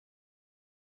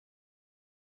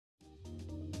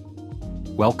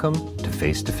Welcome to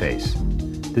Face to Face.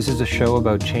 This is a show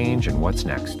about change and what's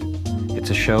next. It's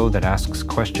a show that asks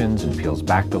questions and peels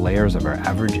back the layers of our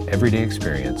average everyday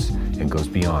experience and goes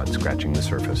beyond scratching the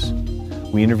surface.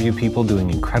 We interview people doing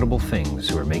incredible things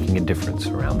who are making a difference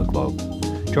around the globe.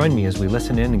 Join me as we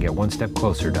listen in and get one step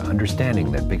closer to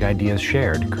understanding that big ideas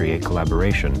shared create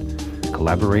collaboration.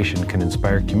 Collaboration can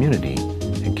inspire community,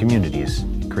 and communities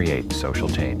create social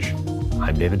change.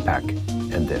 I'm David Peck,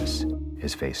 and this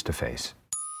is Face to Face.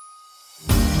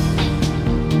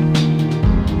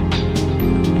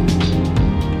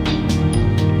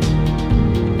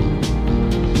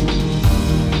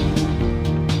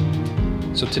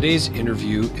 So today's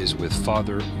interview is with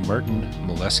Father Martin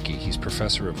Moleski. He's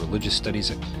professor of religious studies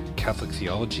at Catholic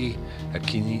Theology at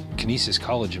Canisius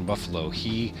College in Buffalo.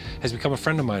 He has become a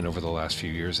friend of mine over the last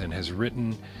few years and has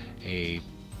written a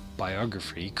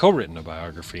biography, co-written a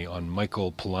biography on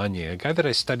Michael Polanyi, a guy that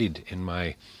I studied in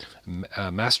my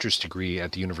master's degree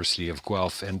at the University of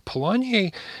Guelph. And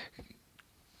Polanyi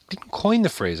didn't coin the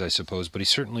phrase, I suppose, but he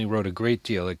certainly wrote a great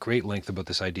deal at great length about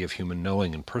this idea of human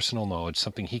knowing and personal knowledge,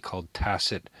 something he called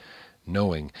tacit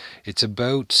knowing. It's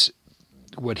about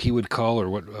what he would call, or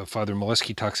what Father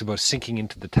Moleski talks about, sinking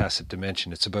into the tacit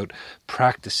dimension. It's about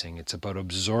practicing, it's about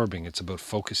absorbing, it's about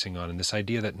focusing on, and this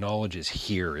idea that knowledge is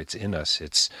here, it's in us,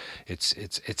 it's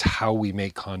how we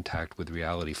make contact with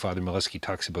reality. Father Moleski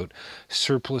talks about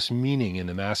surplus meaning in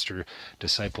the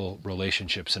master-disciple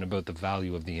relationships and about the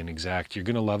value of the inexact. You're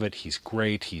going to love it. He's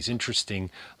great, he's interesting,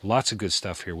 lots of good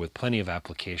stuff here with plenty of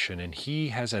application, and he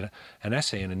has an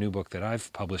essay in a new book that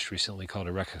I've published recently called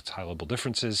Irreconcilable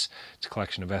Differences. It's a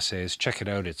collection of essays. Check it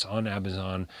out. It's on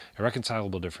Amazon.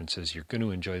 Irreconcilable Differences. You're going to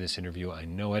enjoy this interview. I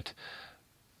know it.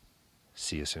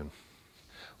 See you soon.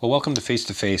 Well, welcome to Face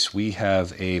to Face. We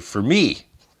have for me,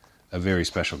 a very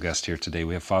special guest here today.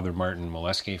 We have Father Martin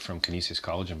Moleski from Canisius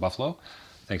College in Buffalo.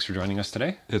 Thanks for joining us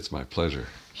today. It's my pleasure.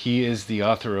 He is the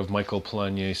author of Michael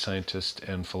Polanyi, Scientist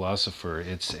and Philosopher.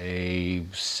 It's a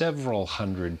several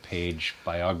hundred-page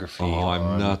biography. Oh,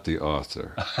 I'm not the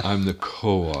author. I'm the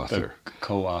co-author. The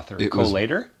co-author. It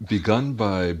Co-later? was begun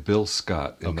by Bill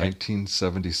Scott in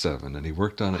 1977, and he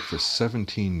worked on it for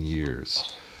 17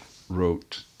 years.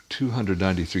 Wrote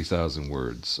 293,000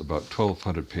 words, about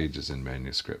 1,200 pages in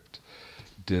manuscript.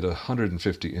 Did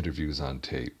 150 interviews on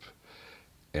tape.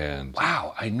 And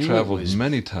wow, I knew traveled it was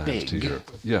many times big. to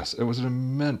Europe. Yes, it was an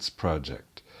immense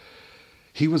project.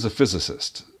 He was a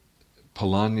physicist.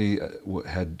 Polanyi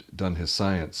had done his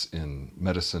science in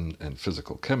medicine and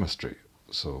physical chemistry.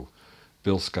 So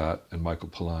Bill Scott and Michael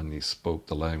Polanyi spoke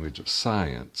the language of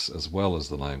science as well as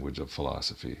the language of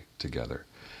philosophy together.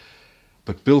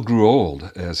 But Bill grew old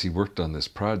as he worked on this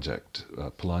project.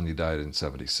 Polanyi died in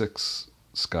 76.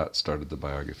 Scott started the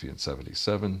biography in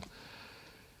 77.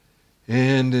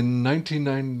 And in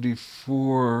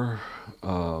 1994,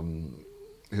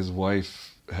 his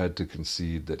wife had to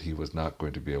concede that he was not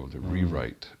going to be able to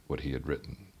rewrite what he had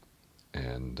written.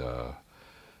 And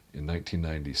in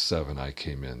 1997, I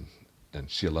came in, and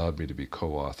she allowed me to be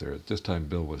co-author. At this time,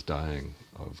 Bill was dying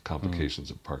of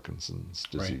complications of Parkinson's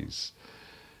disease.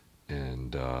 Right.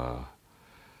 And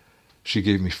she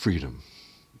gave me freedom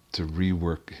to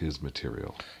rework his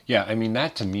material. Yeah, I mean,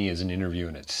 that to me is an interview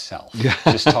in itself. Yeah.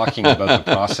 Just talking about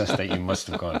the process that you must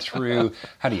have gone through.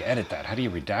 How do you edit that? How do you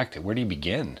redact it? Where do you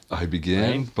begin? I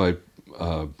began by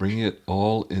bringing it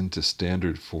all into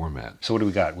standard format. So what do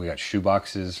we got? We got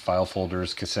shoeboxes, file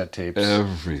folders, cassette tapes.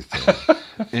 Everything.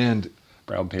 And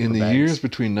brown paper in the bags. years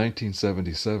between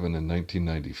 1977 and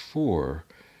 1994,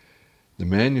 the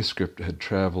manuscript had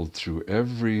traveled through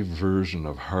every version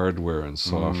of hardware and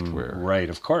software.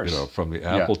 Right, of course. You know, from the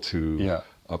Apple II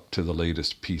up to the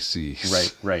latest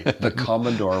PCs. Right. The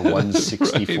Commodore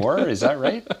 164, right. Is that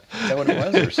right? Is that what it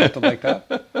was, or something like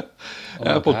that?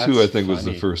 Oh, Apple II, I think, was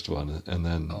the first one, and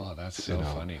then. Oh, that's so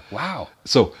funny! Wow.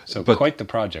 So but, quite the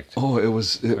project. Oh, it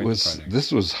was.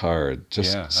 This was hard.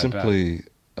 Just simply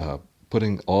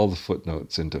putting all the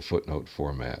footnotes into footnote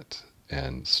format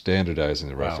and standardizing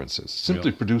the references,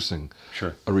 simply producing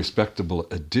a respectable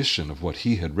edition of what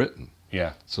he had written,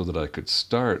 so that I could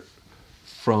start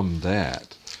from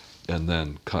that and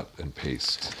then cut and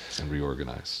paste and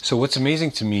reorganize. So what's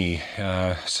amazing to me,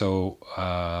 I've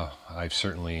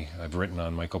written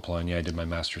on Michael Polanyi. I did my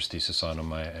master's thesis on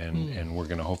him, and we're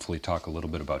going to hopefully talk a little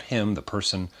bit about him, the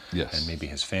person, and maybe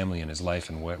his family and his life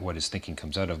and what his thinking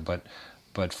comes out of.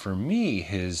 But for me,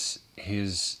 his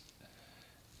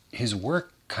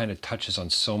work kind of touches on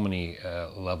so many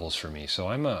levels for me. So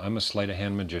I'm a sleight of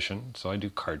hand magician, so I do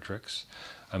card tricks.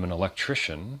 I'm an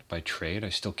electrician by trade. I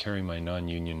still carry my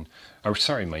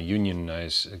my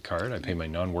unionized card. I pay my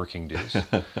non-working dues.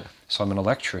 So I'm an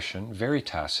electrician, very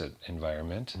tacit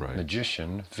environment. Right.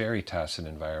 Magician, very tacit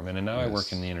environment. And now I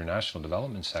work in the international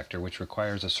development sector, which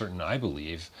requires a certain, I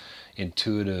believe,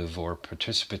 intuitive or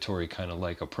participatory kind of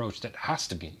like approach that has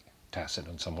to be tacit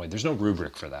in some way. There's no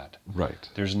rubric for that. Right.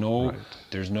 There's no,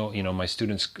 my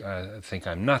students think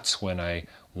I'm nuts when I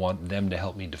want them to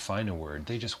help me define a word.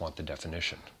 They just want the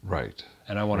definition. Right.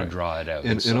 And I want to draw it out.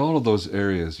 In all of those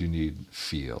areas, you need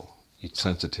feel,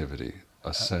 sensitivity,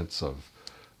 a sense of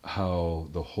how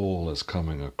the whole is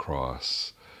coming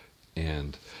across,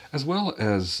 and as well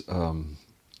as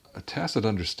a tacit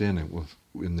understanding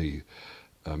in the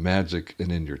magic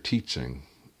and in your teaching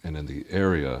and in the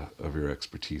area of your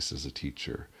expertise as a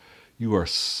teacher. You are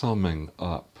summing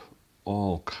up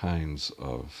all kinds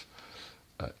of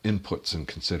inputs and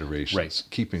considerations,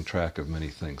 keeping track of many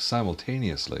things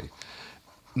simultaneously,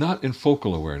 not in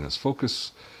focal awareness.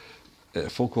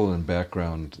 Focal and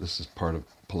background, this is part of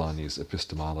Polanyi's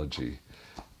epistemology,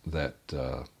 that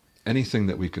anything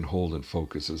that we can hold in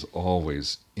focus is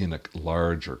always in a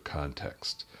larger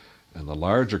context. And the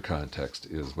larger context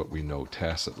is what we know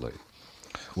tacitly.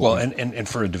 Well, and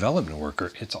for a development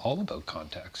worker, it's all about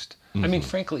context. I mean,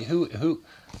 frankly, who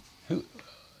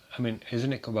I mean,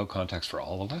 isn't it about context for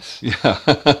all of us? Yeah.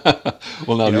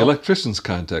 Well, now, the electrician's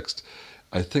context,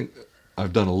 I think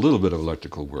I've done a little bit of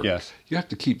electrical work. Yes. You have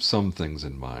to keep some things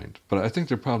in mind, but I think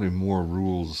there are probably more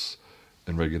rules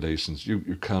and regulations.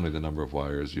 You're counting the number of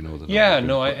wires, the number of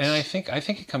inputs. And I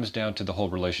think it comes down to the whole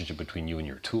relationship between you and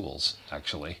your tools,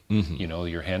 actually.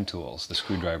 Your hand tools, the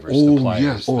screwdrivers, the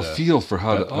pliers. Feel for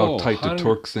how tight to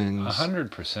torque things.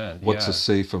 100%. What's a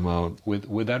safe amount?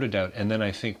 Without a doubt. And then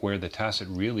I think where the tacit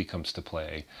really comes to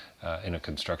play in a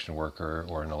construction worker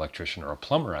or an electrician or a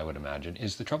plumber, I would imagine,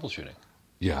 is the troubleshooting.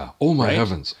 Yeah. Oh, my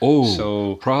heavens. Oh,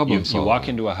 so problem solving. You walk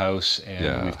into a house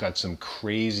and we've got some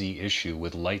crazy issue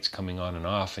with lights coming on and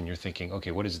off, and you're thinking,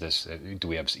 okay, what is this? Do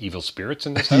we have evil spirits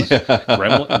in this house?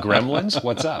 Gremlins?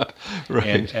 What's up?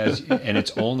 Right. And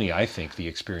it's only, I think, the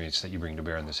experience that you bring to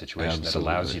bear in the situation that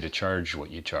allows you to charge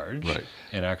what you charge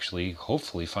and actually,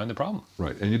 hopefully, find the problem.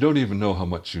 Right. And you don't even know how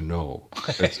much you know.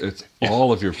 It's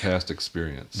all of your past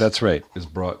experience. That's right. Is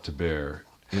brought to bear.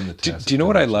 Do you know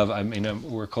what I love? I mean,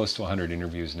 we're close to 100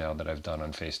 interviews now that I've done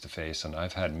on face-to-face, and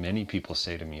I've had many people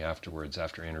say to me afterwards,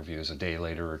 after interviews, a day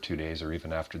later or 2 days, or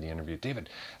even after the interview, David,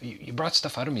 you brought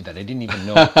stuff out of me that I didn't even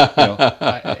know.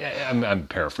 I'm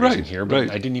paraphrasing here,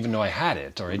 but I didn't even know I had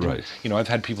it, or I didn't. I've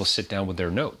had people sit down with their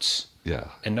notes.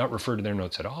 And not refer to their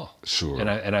notes at all. Sure.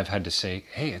 And I've had to say,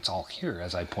 hey, it's all here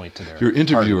as I point to their. Your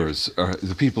interviewers, are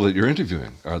the people that you're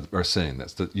interviewing, are saying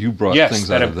this, that you brought things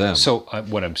out of them. So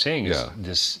what I'm saying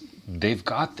is they've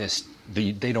got this.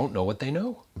 They don't know what they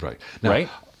know. Right. Now,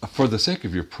 for the sake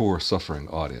of your poor suffering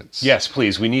audience. Yes,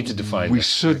 please. We need to define. We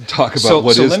should talk about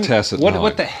what is tacit knowledge.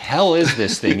 What the hell is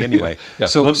this thing anyway?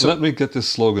 So let me get this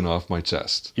slogan off my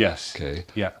chest. Yes. Okay.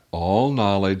 Yeah. All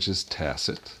knowledge is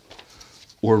tacit,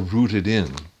 or rooted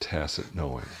in tacit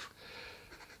knowing.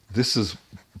 This is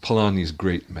Polanyi's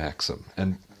great maxim.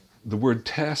 And the word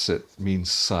tacit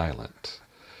means silent.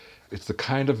 It's the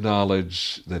kind of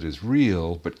knowledge that is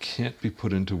real but can't be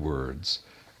put into words,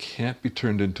 can't be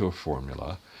turned into a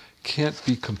formula, can't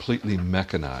be completely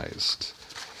mechanized.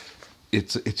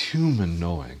 It's human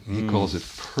knowing. He calls it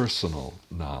personal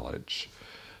knowledge,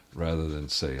 rather than,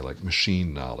 say, like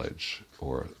machine knowledge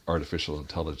or artificial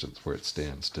intelligence where it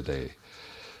stands today.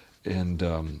 And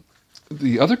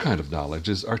the other kind of knowledge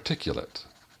is articulate.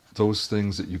 Those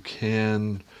things that you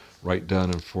can write down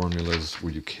in formulas,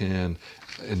 where you can,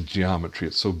 in geometry,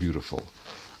 it's so beautiful.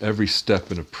 Every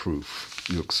step in a proof,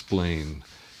 you explain,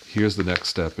 here's the next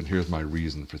step, and here's my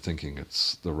reason for thinking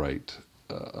it's the right,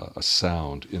 a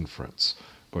sound inference,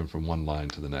 going from one line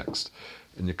to the next.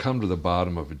 And you come to the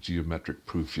bottom of a geometric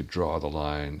proof, you draw the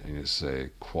line, and you say,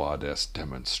 quod est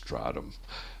demonstratum.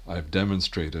 I've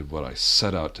demonstrated what I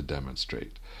set out to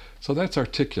demonstrate. So that's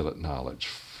articulate knowledge,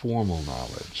 formal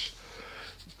knowledge.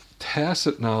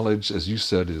 Tacit knowledge, as you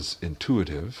said, is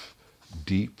intuitive,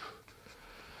 deep,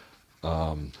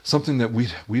 something that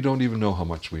we don't even know how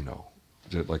much we know,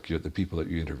 like the people that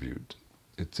you interviewed.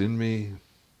 It's in me,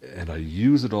 and I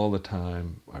use it all the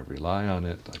time. I rely on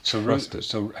it. I trust it.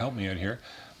 So help me out here.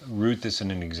 Root this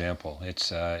in an example.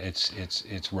 It's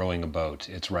rowing a boat.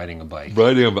 It's riding a bike.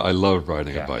 I love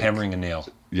riding a bike. Hammering a nail.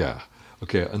 Yeah.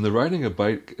 Okay. And the riding a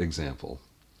bike example.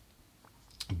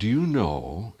 Do you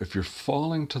know, if you're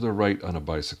falling to the right on a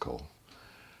bicycle,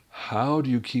 how do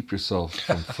you keep yourself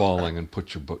from falling and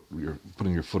putting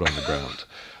your foot on the ground?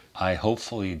 I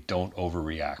hopefully don't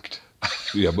overreact.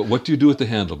 Yeah, but what do you do with the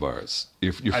handlebars?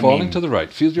 You're falling to the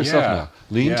right. Feel yourself now.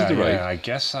 Lean to the right. Yeah, I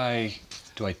guess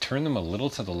do I turn them a little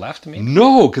to the left, maybe?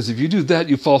 No, because if you do that,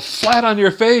 you fall flat on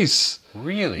your face.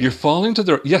 Really? You're falling to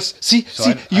the right. Yes. See,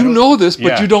 So you know this,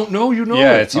 but you don't know you know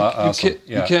it. It's awesome.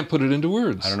 You can't put it into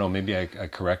words. I don't know. Maybe I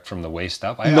correct from the waist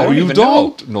up. No, you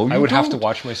don't. No, you don't. I would have to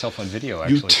watch myself on video,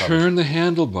 actually. You turn the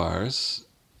handlebars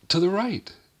to the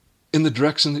right in the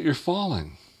direction that you're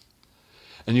falling.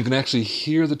 And you can actually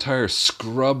hear the tire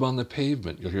scrub on the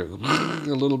pavement. You'll hear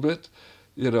a little bit,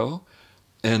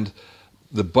 and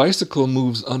the bicycle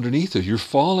moves underneath you. You're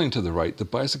falling to the right. The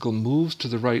bicycle moves to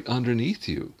the right underneath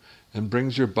you and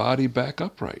brings your body back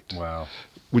upright. Wow.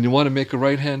 When you want to make a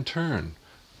right-hand turn,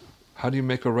 how do you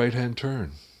make a right-hand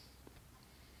turn?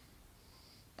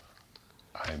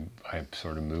 I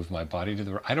sort of move my body to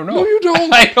the right. I don't know. No, you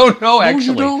don't. I don't know, actually.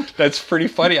 No, you don't. That's pretty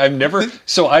funny. I've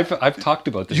talked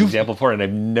about this example before, and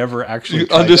I've never actually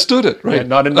understood it, right? Yeah,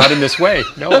 not in this way.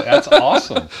 No, that's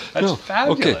awesome. That's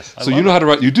fabulous. Okay. So you know how to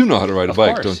ride. You do know how to ride a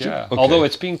bike, course, don't you? Yeah. Okay. Although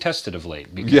it's being tested of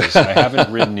late because I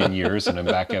haven't ridden in years, and I'm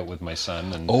back out with my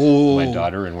son and my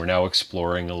daughter, and we're now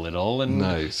exploring a little. And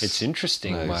it's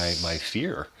interesting my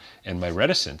fear and my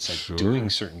reticence at doing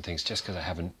certain things just because I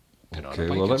haven't. Okay,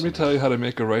 well, let me tell you how to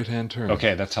make a right-hand turn.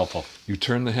 Okay, that's helpful. You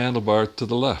turn the handlebar to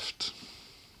the left.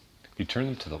 You turn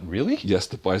them to the... Really? Yes,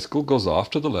 the bicycle goes off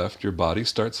to the left. Your body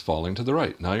starts falling to the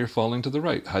right. Now you're falling to the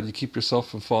right. How do you keep yourself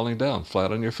from falling down,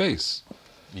 flat on your face?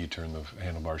 You turn the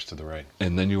handlebars to the right.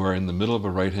 And then you are in the middle of a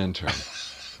right-hand turn.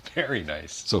 Very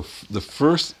nice. So the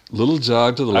first little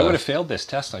jog to the left... I would have failed this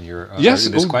test on your...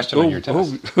 question on your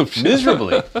test.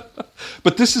 Miserably.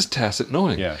 But this is tacit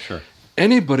knowing. Yeah, sure.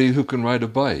 Anybody who can ride a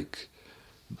bike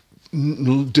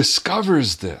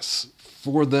discovers this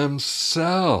for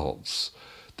themselves.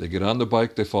 They get on the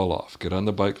bike, they fall off. Get on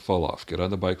the bike, fall off. Get on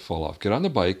the bike, fall off. Get on the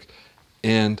bike,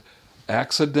 and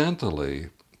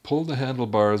accidentally pull the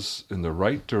handlebars in the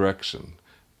right direction,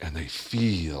 and they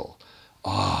feel,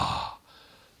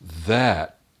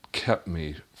 that kept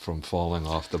me from falling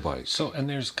off the bike. So, and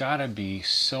there's got to be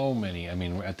so many, I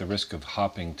mean, at the risk of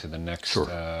hopping to the next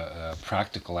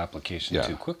practical application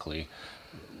too quickly,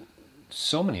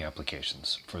 so many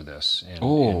applications for this.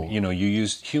 And, you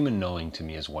used human knowing to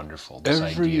me is wonderful.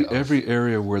 Every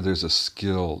area where there's a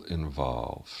skill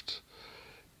involved,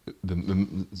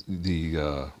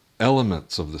 the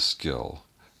elements of the skill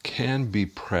can be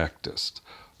practiced.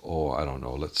 I don't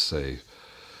know, let's say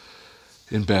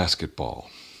in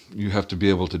basketball. You have to be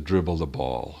able to dribble the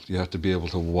ball. You have to be able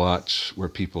to watch where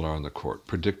people are on the court,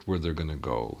 predict where they're going to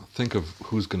go, think of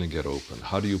who's going to get open.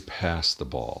 How do you pass the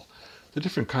ball? The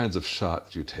different kinds of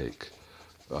shots you take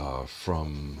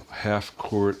from half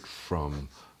court, from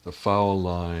the foul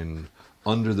line,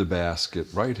 under the basket,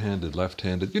 right-handed,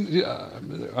 left-handed.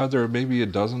 Are there maybe a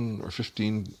dozen or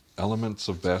 15 elements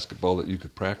of basketball that you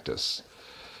could practice?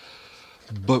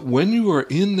 But when you are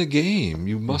in the game,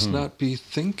 you must not be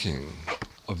thinking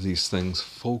of these things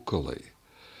focally.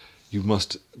 You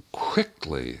must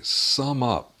quickly sum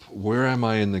up, where am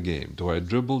I in the game? Do I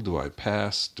dribble? Do I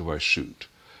pass? Do I shoot?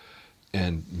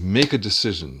 And make a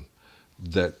decision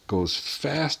that goes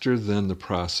faster than the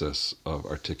process of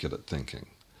articulate thinking.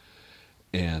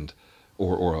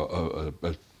 Or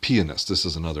a pianist, this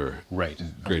is another great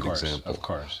example. Of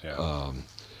course, yeah.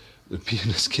 The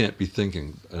pianist can't be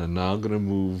thinking, now I'm going to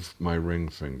move my ring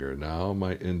finger, now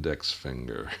my index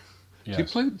finger.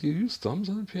 Yes. Do you use thumbs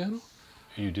on the piano?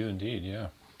 You do indeed, yeah.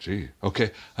 Gee,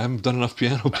 okay. I haven't done enough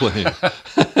piano playing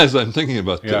as I'm thinking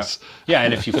about this. Yeah,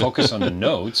 and if you focus on the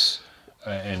notes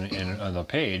and on the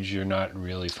page, you're not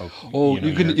really focused.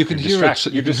 You can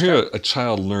hear a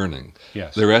child learning.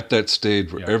 Yes. They're at that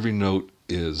stage where every note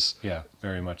is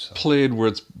very much so. Played where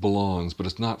it belongs, but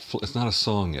it's not a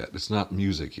song yet. It's not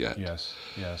music yet. Yes.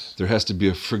 There has to be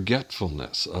a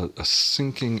forgetfulness, a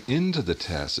sinking into the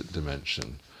tacit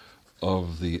dimension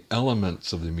of the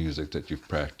elements of the music that you've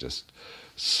practiced,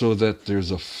 so that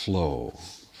there's a flow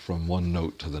from one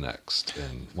note to the next,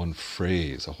 and one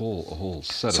phrase, a whole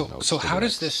set of notes. So how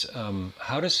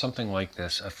does something like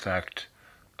this affect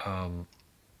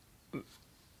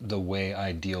the way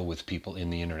I deal with people in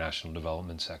the international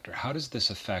development sector? How does this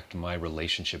affect my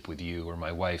relationship with you or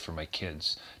my wife or my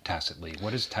kids tacitly?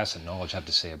 What does tacit knowledge have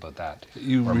to say about that?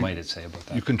 Or might it say about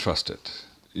that? You can trust it.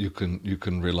 You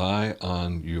can rely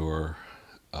on your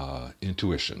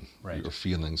intuition, your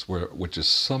feelings, which is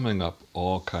summing up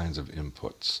all kinds of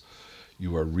inputs.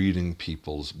 You are reading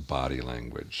people's body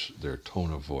language, their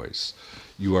tone of voice.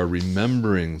 You are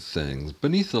remembering things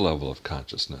beneath the level of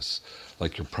consciousness,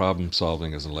 like your problem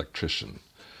solving as an electrician.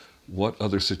 What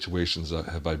other situations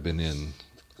have I been in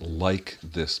like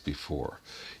this before?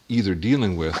 either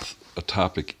dealing with a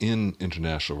topic in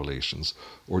international relations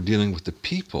or dealing with the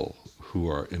people who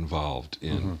are involved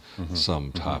in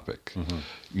some topic.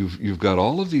 You've got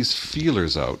all of these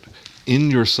feelers out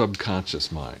in your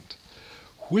subconscious mind,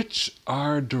 which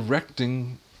are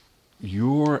directing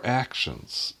your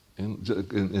actions.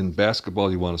 In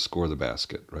basketball, you want to score the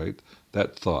basket, right?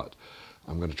 That thought,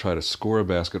 I'm going to try to score a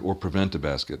basket or prevent a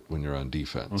basket when you're on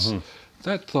defense.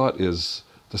 That thought is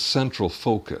the central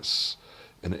focus,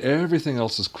 and everything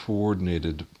else is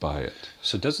coordinated by it.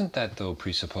 So doesn't that, though,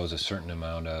 presuppose a certain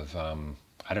amount of,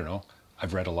 I don't know,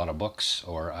 I've read a lot of books,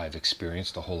 or I've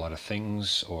experienced a whole lot of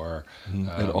things, or...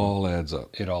 it all adds up.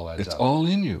 It all adds up. It's all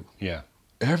in you. Yeah.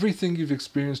 Everything you've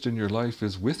experienced in your life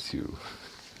is with you.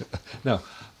 Now,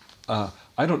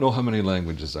 I don't know how many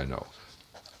languages I know.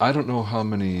 I don't know how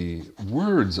many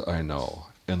words I know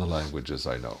in the languages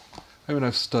I know. I mean,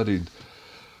 I've studied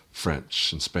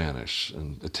French and Spanish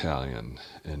and Italian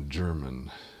and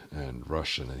German and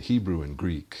Russian and Hebrew and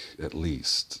Greek at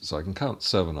least. So I can count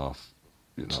 7 off.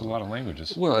 It's a lot of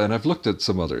languages. Well, and I've looked at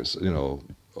some others, a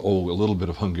little bit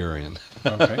of Hungarian.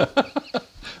 Okay.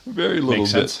 Very little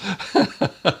Makes bit. Sense.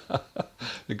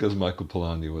 Because Michael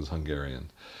Polanyi was Hungarian.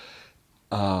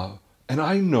 And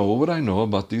I know what I know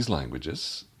about these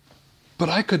languages, but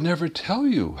I could never tell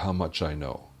you how much I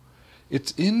know.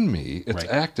 It's in me, it's Right.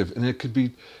 active, and it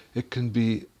can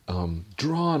be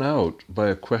drawn out by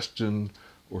a question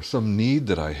or some need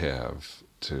that I have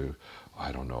to,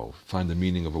 I don't know, find the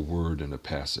meaning of a word in a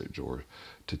passage, or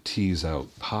to tease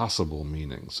out possible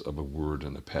meanings of a word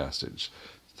in a passage.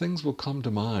 Things will come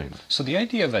to mind. So the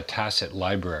idea of a tacit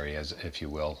library, as if you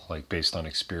will, like based on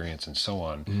experience and so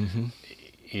on,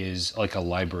 is like a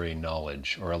library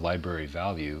knowledge or a library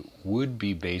value would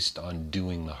be based on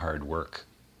doing the hard work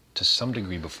to some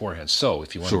degree beforehand. So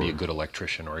if you want to be a good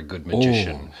electrician or a good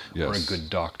magician or a good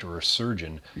doctor or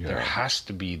surgeon, there has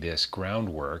to be this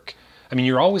groundwork. I mean,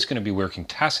 you're always going to be working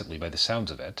tacitly by the sounds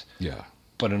of it. Yeah.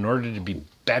 But in order to be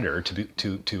better,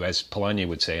 to as Polanyi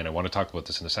would say, and I want to talk about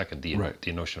this in a second,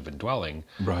 the notion of indwelling,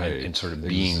 and sort of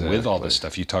being with all this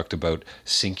stuff. You talked about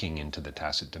sinking into the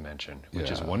tacit dimension, which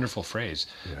is a wonderful phrase.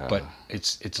 Yeah. But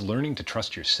it's learning to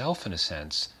trust yourself in a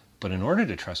sense. But in order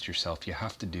to trust yourself, you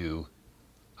have to do,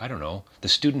 I don't know, the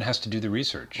student has to do the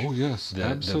research. Oh, yes,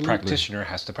 absolutely. The practitioner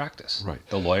has to practice. Right.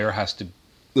 The lawyer has to...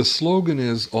 The slogan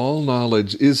is, all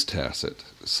knowledge is tacit,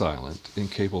 silent,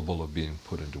 incapable of being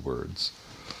put into words,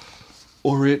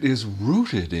 or it is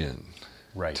rooted in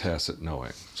tacit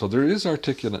knowing. So there is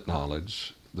articulate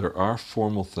knowledge, there are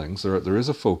formal things, there is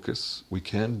a focus, we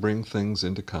can bring things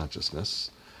into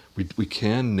consciousness, we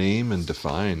can name and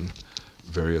define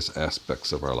various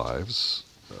aspects of our lives,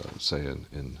 say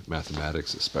in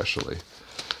mathematics especially.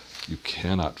 You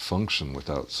cannot function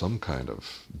without some kind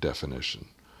of definition.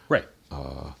 Right.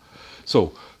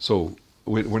 So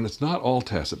when it's not all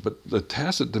tacit, but the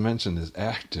tacit dimension is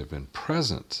active and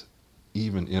present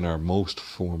even in our most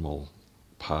formal,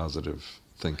 positive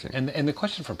thinking. And the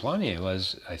question for Polanyi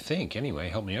was, I think, anyway,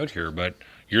 help me out here, but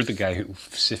you're the guy who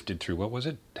sifted through, what was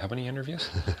it? How many interviews?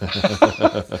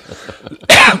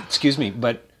 Excuse me,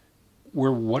 but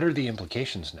what are the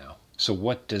implications now? So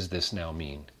what does this now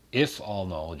mean? If all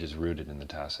knowledge is rooted in the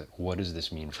tacit, what does this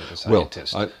mean for the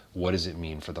scientist? What does it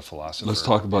mean for the philosopher? Let's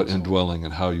talk about indwelling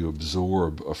and how you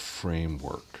absorb a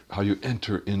framework, how you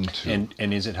enter into...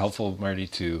 And is it helpful, Marty,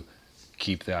 to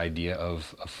keep the idea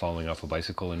of falling off a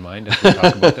bicycle in mind as we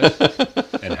talk about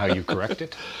this, and how you correct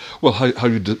it? Well, how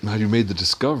you made the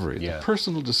discovery, the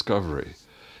personal discovery,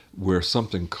 where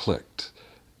something clicked,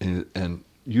 and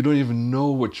you don't even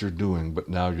know what you're doing, but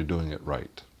now you're doing it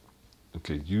right.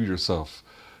 Okay, you yourself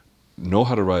know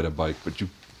how to ride a bike, but you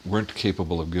weren't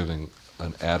capable of giving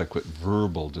an adequate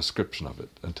verbal description of it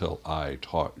until I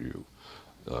taught you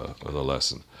the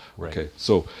lesson. Right. Okay,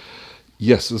 so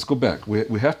yes, let's go back.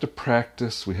 We have to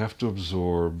practice, we have to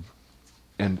absorb,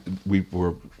 and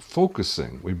we're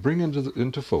focusing. We bring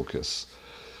into focus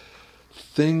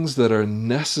things that are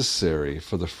necessary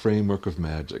for the framework of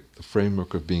magic, the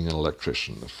framework of being an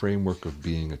electrician, the framework of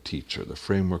being a teacher, the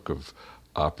framework of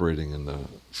operating in the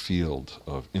field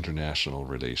of international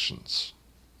relations.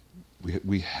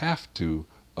 We have to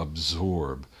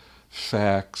absorb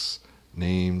facts,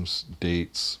 names,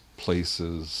 dates,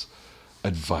 places,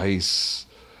 advice,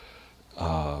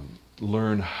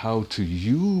 learn how to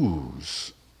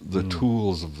use the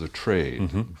tools of the trade.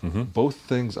 Both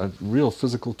things are real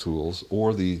physical tools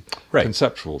or the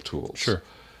conceptual tools. Sure.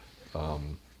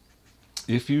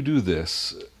 If you do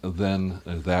this, then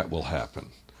that will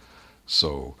happen.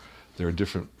 So there are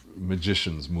different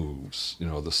magician's moves,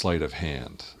 the sleight of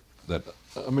hand. that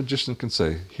a magician can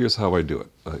say, here's how I do it.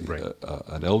 Right.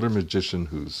 An elder magician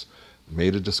who's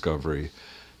made a discovery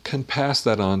can pass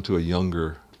that on to a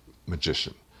younger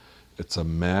magician. It's a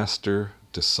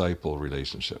master-disciple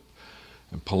relationship.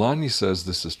 And Polanyi says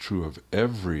this is true of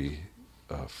every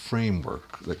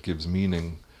framework that gives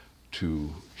meaning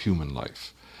to human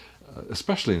life,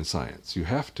 especially in science. You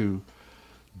have to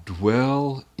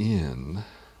dwell in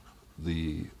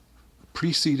the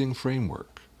preceding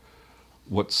framework,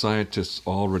 what scientists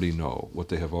already know, what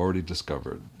they have already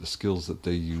discovered, the skills that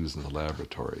they use in the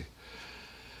laboratory,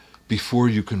 before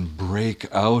you can break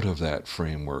out of that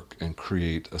framework and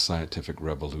create a scientific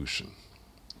revolution.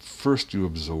 First you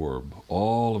absorb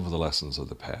all of the lessons of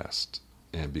the past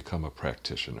and become a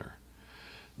practitioner.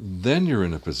 Then you're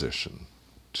in a position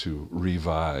to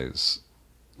revise,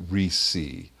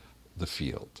 re-see the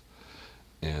field.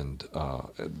 And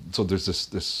so there's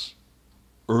this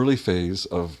early phase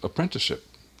of apprenticeship,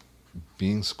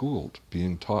 being schooled,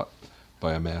 being taught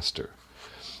by a master.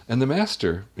 And the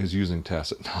master is using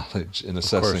tacit knowledge in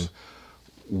assessing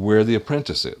where the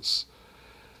apprentice is,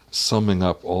 summing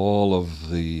up all of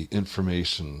the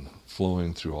information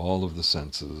flowing through all of the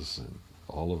senses, and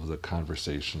all of the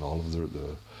conversation, all of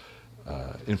the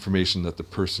information that the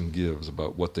person gives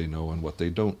about what they know and what they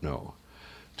don't know,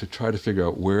 to try to figure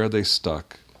out where are they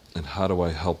stuck and how do I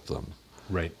help them,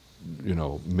 Right.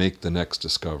 Make the next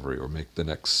discovery or make the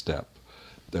next step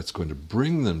that's going to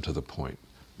bring them to the point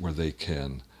where they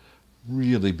can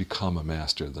really become a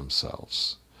master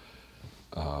themselves.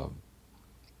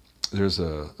 There's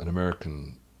an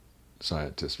American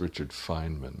scientist, Richard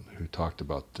Feynman, who talked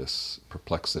about this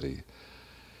perplexity.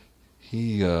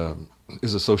 He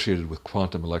is associated with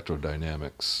quantum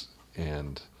electrodynamics,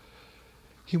 and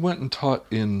he went and taught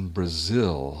in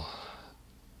Brazil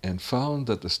and found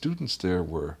that the students there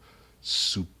were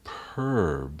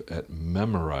superb at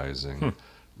memorizing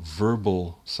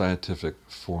verbal scientific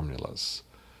formulas,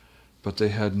 but they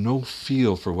had no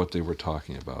feel for what they were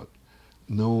talking about,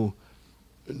 no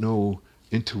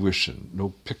intuition, no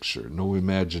picture, no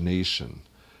imagination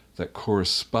that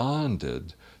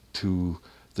corresponded to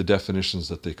the definitions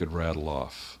that they could rattle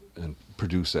off and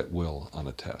produce at will on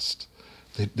a test.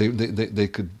 They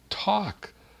could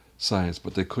talk science,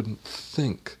 but they couldn't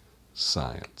think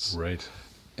science. Right.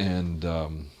 And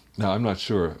now I'm not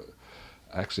sure,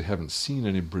 I actually haven't seen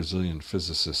any Brazilian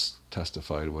physicists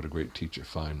testify to what a great teacher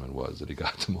Feynman was, that he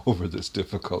got them over this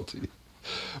difficulty.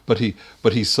 But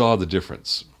he saw the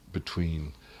difference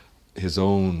between his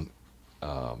own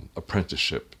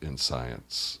apprenticeship in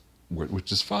science, which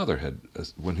his father had,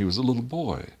 when he was a little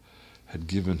boy, had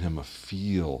given him a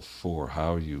feel for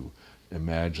how you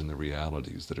imagine the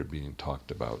realities that are being talked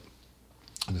about.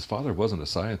 And his father wasn't a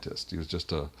scientist. He was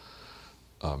just a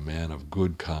man of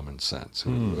good common sense, a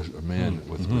man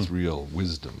with real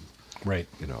wisdom. Right.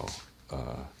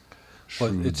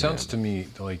 Well, it sounds to me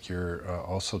like you're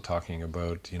also talking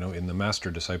about, in the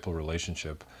master-disciple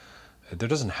relationship, there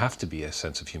doesn't have to be a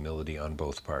sense of humility on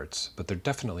both parts, but there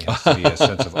definitely has to be a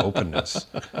sense of openness.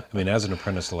 I mean, as an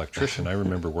apprentice electrician, I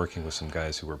remember working with some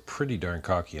guys who were pretty darn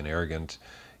cocky and arrogant,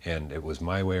 and it was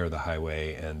my way or the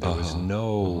highway, and there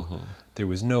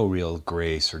was no real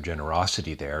grace or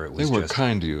generosity there. It was they were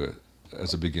kind to you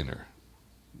as a beginner.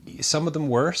 Some of them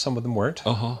were, some of them weren't.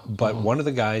 But one of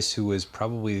the guys who was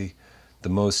probably the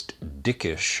most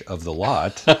dickish of the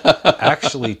lot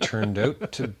actually turned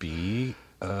out to be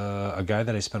a guy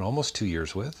that I spent almost 2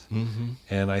 years with.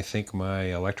 And I think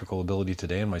my electrical ability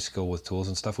today and my skill with tools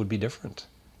and stuff would be different.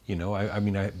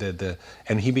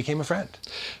 And he became a friend,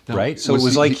 now, right? So it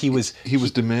was like he was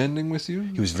demanding with you?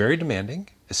 He was very demanding,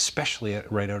 especially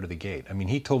right out of the gate. I mean,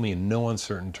 he told me in no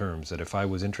uncertain terms that if I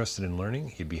was interested in learning,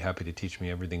 he'd be happy to teach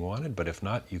me everything he wanted, but if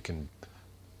not, you can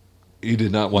He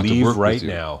did not want leave to work right with you.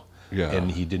 now. Yeah.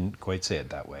 And he didn't quite say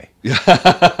it that way.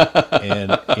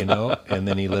 And and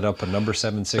then he lit up a number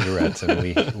 7 cigarette, and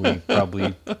we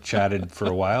probably chatted for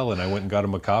a while, and I went and got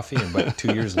him a coffee, and about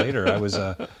 2 years later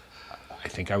I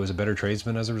think I was a better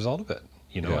tradesman as a result of it.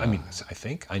 I mean,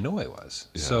 I know I was.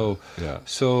 Yeah.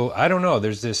 So I don't know.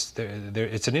 There's this.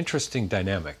 It's an interesting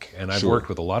dynamic, and I've worked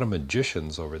with a lot of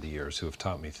magicians over the years who have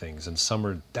taught me things, and some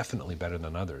are definitely better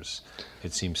than others.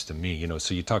 It seems to me.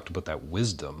 So you talked about that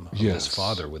wisdom of this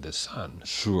father with his son.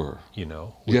 Sure.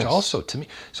 Which also to me.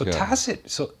 So tacit.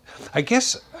 So I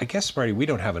guess, Marty, we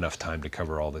don't have enough time to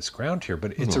cover all this ground here,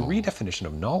 but it's a redefinition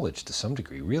of knowledge to some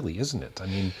degree, really, isn't it? I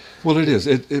mean. Well, it is.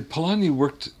 Polanyi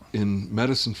worked in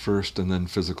medicine first and then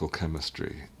physical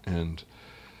chemistry. And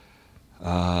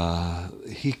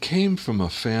he came from a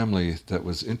family that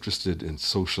was interested in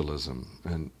socialism,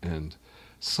 and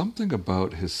something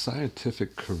about his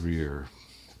scientific career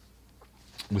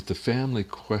with the family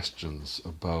questions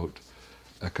about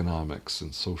economics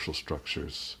and social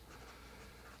structures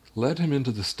led him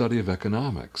into the study of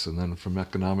economics, and then from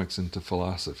economics into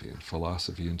philosophy, and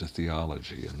philosophy into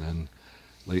theology, and then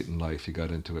late in life he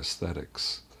got into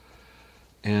aesthetics.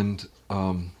 And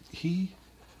he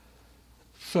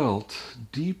felt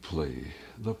deeply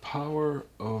the power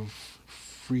of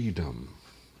freedom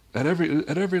at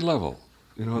every level.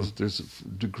 You know, there's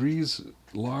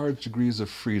large degrees of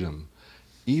freedom,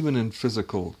 even in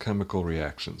physical chemical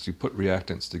reactions. You put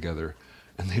reactants together,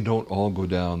 and they don't all go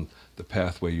down the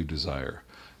pathway you desire.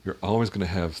 You're always going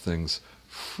to have things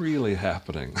freely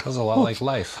happening. That's a lot like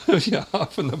life. Yeah,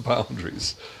 off in the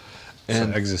boundaries.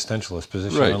 And it's an existentialist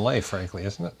position on life, frankly,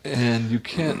 isn't it? And you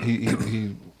can't,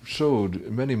 he showed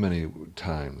many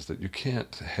times that you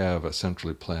can't have a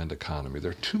centrally planned economy.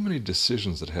 There are too many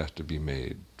decisions that have to be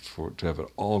made to have it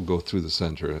all go through the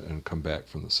center and come back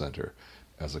from the center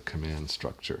as a command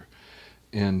structure.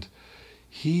 And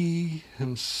he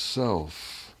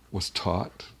himself was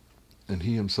taught, and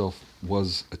he himself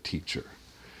was a teacher.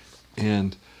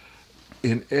 And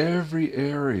in every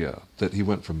area that he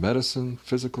went, from medicine,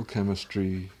 physical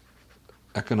chemistry,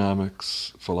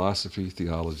 economics, philosophy,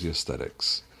 theology,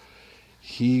 aesthetics,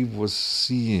 he was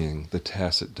seeing the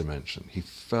tacit dimension. He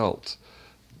felt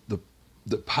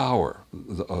the power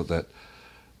of that,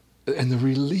 and the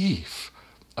relief.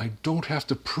 I don't have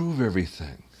to prove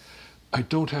everything. I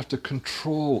don't have to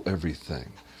control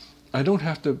everything. I don't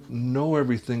have to know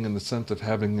everything in the sense of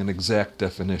having an exact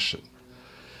definition.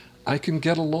 I can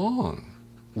get along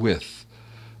with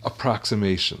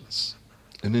approximations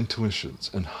and intuitions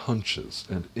and hunches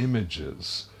and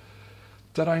images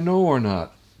that I know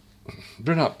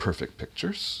they're not perfect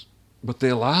pictures, but they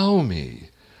allow me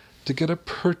to get a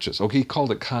purchase. Okay, he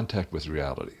called it contact with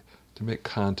reality, to make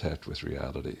contact with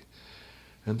reality.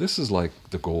 And this is like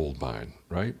the gold mine,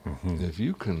 right? Mm-hmm. If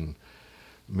you can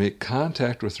make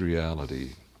contact with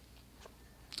reality,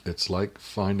 it's like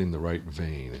finding the right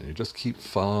vein, and you just keep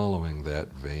following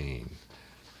that vein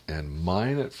and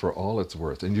mine it for all it's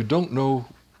worth. And you don't know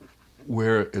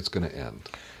where it's going to end.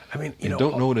 I mean, you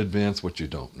don't know in advance what you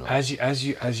don't know. As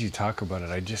you talk about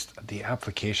it, the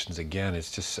applications again.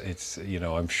 It's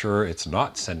I'm sure it's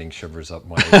not sending shivers up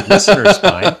my listener's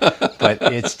spine, but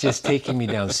it's just taking me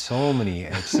down so many.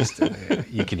 It's just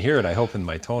you can hear it. I hope in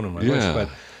my tone and my voice,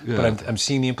 but I'm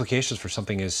seeing the implications for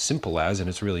something as simple as, and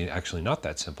it's really actually not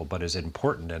that simple, but as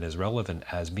important and as relevant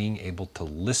as being able to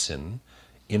listen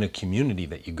in a community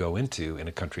that you go into in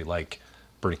a country like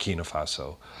Burkina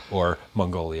Faso or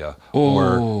Mongolia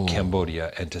or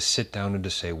Cambodia, and to sit down and to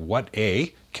say, what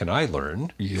can I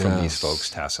learn from these folks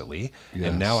tacitly? Yes.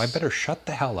 And now I better shut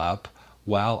the hell up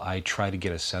while I try to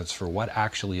get a sense for what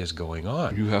actually is going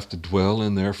on. You have to dwell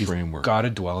in their framework. You've got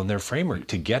to dwell in their framework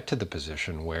to get to the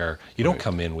position where you don't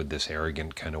come in with this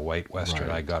arrogant kind of white Western,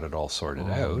 I got it all sorted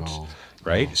out. No.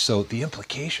 Right? No. So the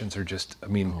implications are just,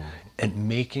 and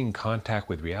making contact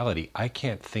with reality, I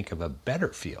can't think of a better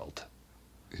field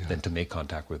than to make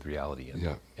contact with reality.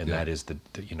 And that is the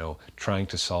trying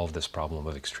to solve this problem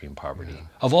of extreme poverty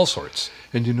of all sorts.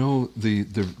 And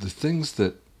the things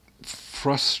that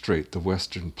frustrate the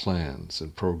Western plans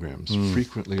and programs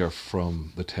frequently are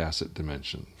from the tacit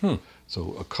dimension.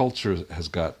 So a culture has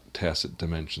got tacit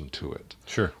dimension to it.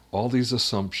 Sure. All these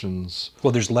assumptions.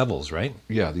 Well, there's levels, right?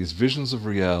 Yeah, these visions of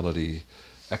reality,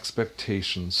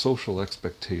 expectations, social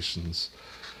expectations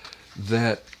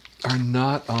that are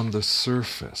not on the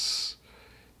surface.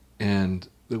 And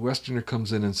the Westerner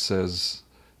comes in and says,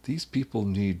 these people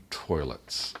need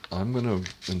toilets. I'm going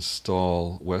to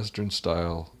install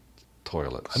Western-style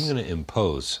toilets. I'm going to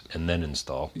impose and then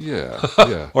install.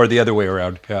 Yeah. Or the other way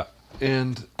around,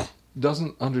 And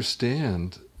doesn't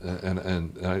understand,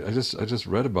 and I just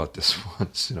read about this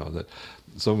once, that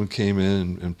someone came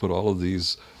in and put all of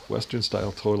these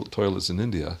Western-style toilets in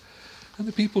India, and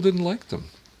the people didn't like them.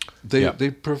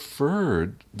 They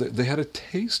preferred, they had a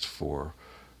taste for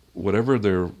whatever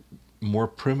their more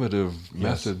primitive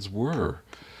methods were,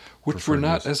 which were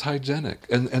not as hygienic.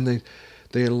 And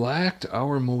they lacked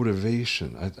our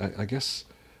motivation, I guess,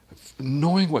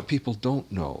 knowing what people don't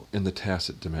know in the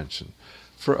tacit dimension.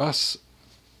 For us,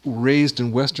 raised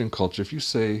in Western culture, if you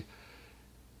say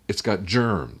it's got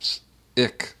germs,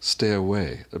 ick, stay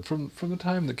away. From the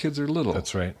time the kids are little.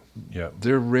 That's right. Yeah.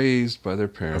 They're raised by their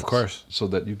parents. Of course. So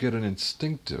that you get an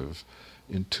instinctive,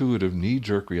 intuitive,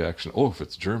 knee-jerk reaction. Oh, if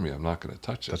it's germy, I'm not going to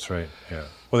touch it. That's right. Yeah.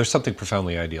 Well, there's something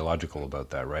profoundly ideological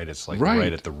about that, right? It's like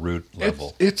right at the root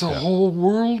level. It's a whole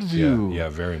worldview. Yeah,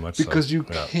 very much so. Because you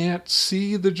can't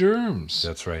see the germs.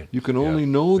 That's right. You can only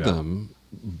know them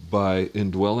by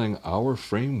indwelling our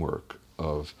framework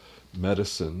of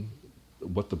medicine,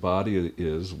 what the body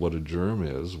is, what a germ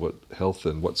is, what health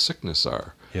and what sickness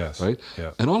are. Yes. Right?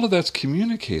 Yeah. And all of that's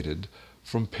communicated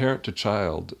from parent to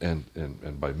child and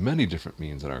by many different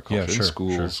means in our culture, Yeah, sure, in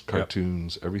schools, sure.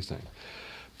 cartoons, everything.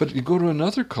 But you go to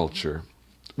another culture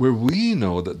where we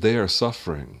know that they are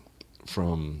suffering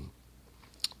from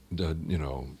the,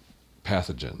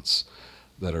 pathogens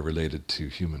that are related to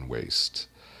human waste.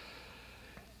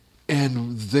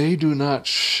 And they do not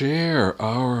share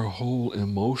our whole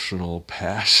emotional,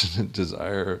 passionate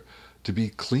desire to be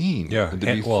clean. Yeah. And to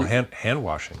be free. Hand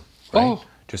washing. Right? Oh.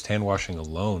 Just hand washing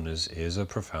alone is a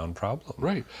profound problem.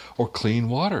 Right. Or clean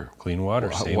water. Clean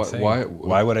water, same thing.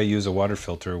 Why would I use a water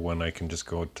filter when I can just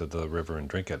go to the river and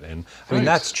drink it? And I mean,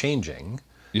 that's changing.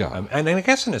 Yeah. And I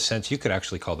guess in a sense, you could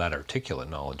actually call that articulate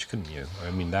knowledge, couldn't you?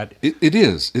 I mean, that... It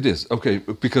is. Okay,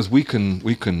 because we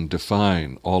can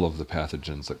define all of the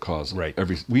pathogens that cause right.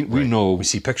 We know... We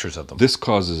see pictures of them. This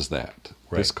causes that.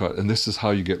 Right. And this is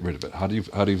how you get rid of it. How do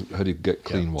you get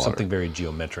clean water? Something very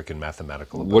geometric and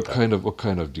mathematical about what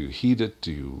kind of do you heat it?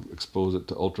 Do you expose it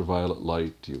to ultraviolet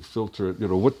light? Do you filter it?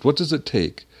 What does it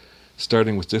take,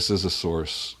 starting with this as a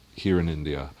source here in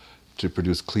India, to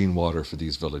produce clean water for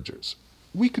these villagers?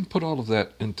 We can put all of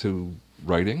that into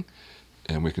writing,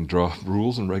 and we can draw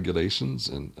rules and regulations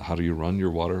and how do you run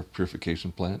your water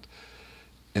purification plant.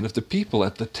 And if the people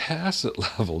at the tacit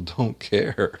level don't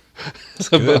care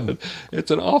about it,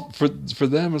 for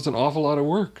them it's an awful lot of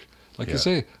work. Like you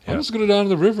say, I'm just going to go down to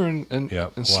the river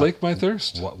and slake my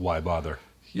thirst. Why bother?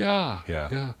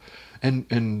 Yeah.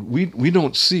 And we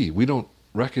don't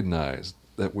recognize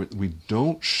that we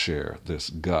don't share this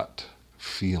gut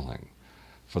feeling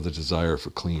for the desire for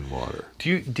clean water. Do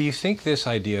you think this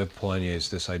idea of Polanyi's,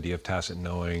 this idea of tacit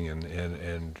knowing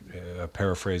and a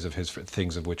paraphrase of his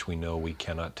things of which we know we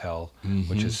cannot tell,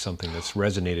 which is something that's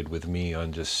resonated with me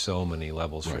on just so many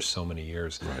levels for so many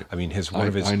years. Right. I mean,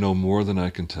 I know more than I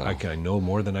can tell. I know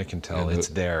more than I can tell. It's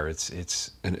there.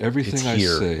 It's and everything it's I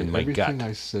here say, in my everything gut.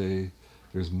 I say,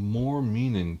 there's more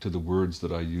meaning to the words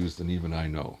that I use than even I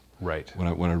know. Right.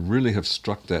 When I really have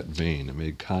struck that vein and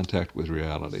made contact with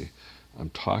reality, I'm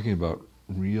talking about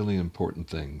really important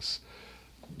things.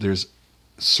 There's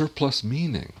surplus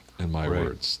meaning in my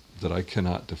words that I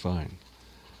cannot define.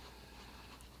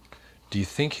 Do you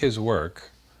think his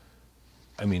work,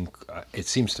 I mean, it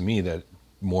seems to me that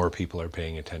more people are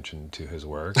paying attention to his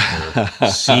work.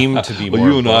 There seem to be more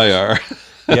you and books. I are.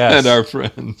 Yes. And our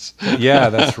friends. Yeah,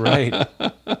 that's right.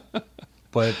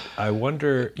 But I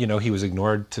wonder, he was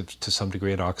ignored to some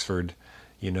degree at Oxford.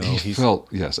 He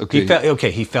felt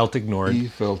ignored. He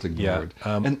felt ignored.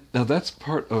 Yeah. And now that's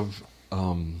part of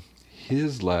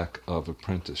his lack of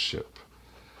apprenticeship.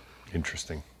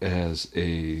 Interesting. As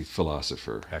a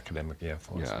philosopher. Academic,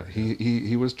 philosopher. Yeah,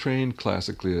 he was trained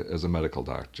classically as a medical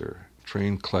doctor,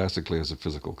 trained classically as a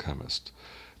physical chemist.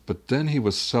 But then he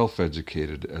was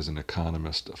self-educated as an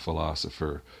economist, a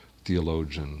philosopher,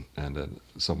 theologian, and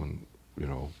someone,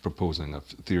 proposing a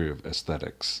theory of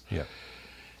aesthetics. Yeah.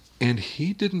 And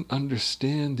he didn't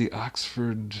understand the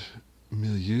Oxford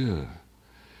milieu.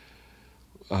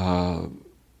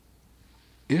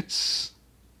 It's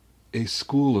a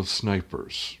school of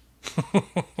snipers.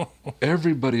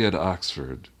 Everybody at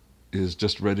Oxford is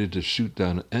just ready to shoot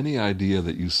down any idea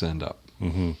that you send up.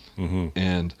 Mm-hmm, mm-hmm.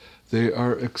 And they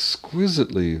are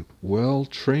exquisitely well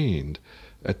trained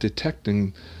at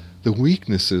detecting the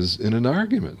weaknesses in an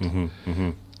argument. Mm-hmm, mm-hmm.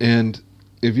 And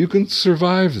if you can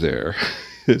survive there,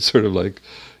 it's sort of like,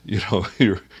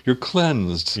 you're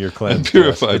cleansed. You're cleansed and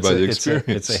purified by the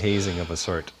experience. It's a hazing of a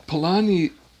sort.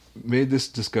 Polanyi made this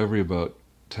discovery about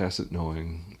tacit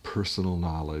knowing, personal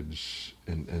knowledge,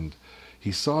 and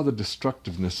he saw the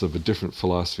destructiveness of a different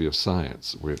philosophy of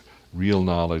science, where real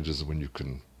knowledge is when you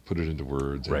can put it into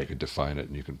words and you can define it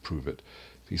and you can prove it.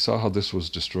 He saw how this was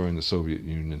destroying the Soviet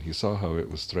Union. He saw how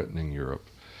it was threatening Europe.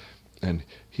 And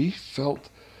he felt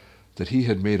that he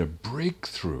had made a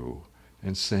breakthrough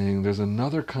in saying there's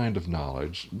another kind of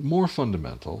knowledge, more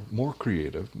fundamental, more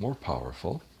creative, more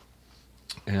powerful.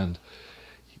 And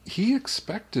he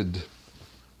expected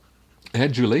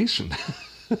adulation.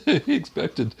 He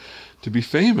expected to be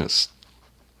famous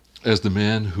as the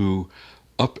man who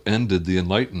upended the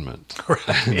Enlightenment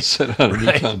and set out a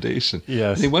new foundation.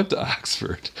 Yes. And he went to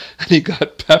Oxford and he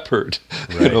got peppered,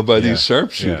 by these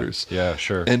sharpshooters. Yeah,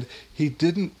 sure. And he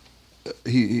didn't.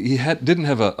 He didn't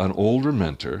have an older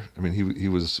mentor. I mean, he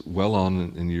was well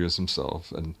on in years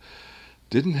himself, and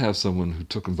didn't have someone who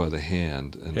took him by the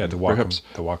hand and to walk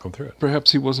him through it.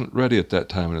 Perhaps he wasn't ready at that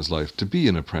time in his life to be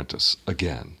an apprentice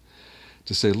again,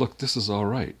 to say, look, this is all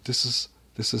right. This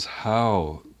is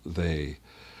how they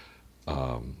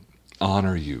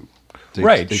honor you.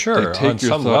 Sure. They take on your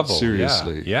some thoughts level,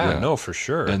 seriously. Yeah, no, for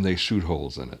sure. And they shoot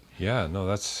holes in it. Yeah, no,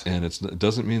 that's... And it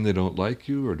doesn't mean they don't like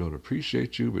you or don't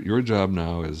appreciate you, but your job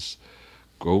now is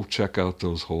go check out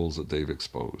those holes that they've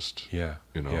exposed. Yeah,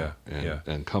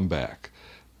 and come back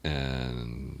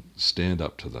and stand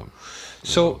up to them.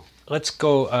 So let's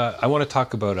go. I want to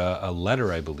talk about a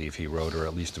letter I believe he wrote, or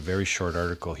at least a very short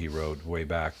article he wrote way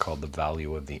back called "The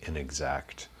Value of the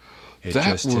Inexact."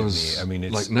 That was I mean,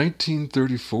 it's like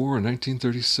 1934 or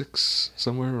 1936,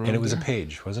 somewhere around. And it was there. a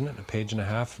page, wasn't it? A page and a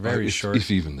half, very short. If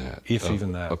even that.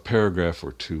 Even that. A paragraph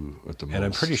or two at the most. And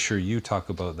I'm pretty sure you talk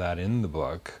about that in the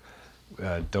book.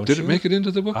 Don't Did you? it make it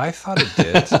into the book? I thought it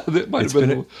did.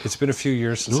 It's been a few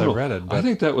years since I read it. But... I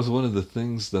think that was one of the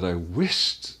things that I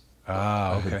wished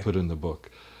I had put in the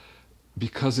book,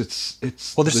 because it's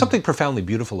well, there's something profoundly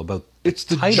beautiful about it's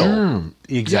the title. Germ.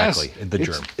 Exactly, yes, the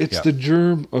germ. It's the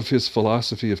germ of his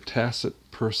philosophy of tacit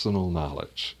personal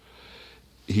knowledge.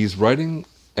 He's writing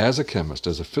as a chemist,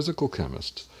 as a physical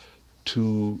chemist,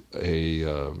 to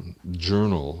a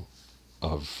journal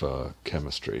of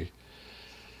chemistry.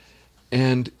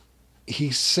 And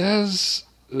he says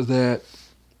that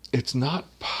it's not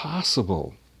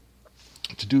possible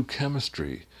to do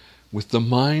chemistry with the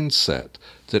mindset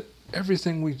that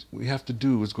everything we have to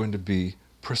do is going to be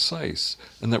precise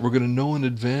and that we're going to know in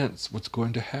advance what's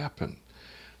going to happen.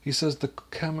 He says the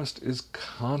chemist is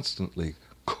constantly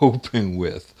coping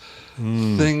with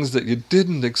things that you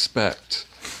didn't expect.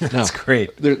 That's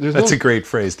great. That's a great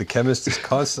phrase. The chemist is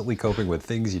constantly coping with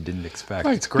things you didn't expect.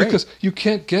 Right, it's great. Because you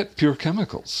can't get pure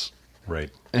chemicals.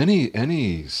 Right.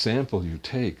 Any sample you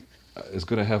take is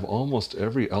going to have almost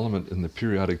every element in the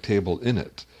periodic table in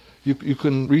it. You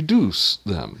can reduce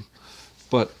them.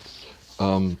 But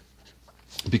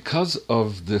because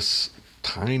of this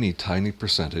tiny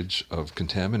percentage of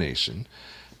contamination,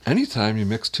 anytime you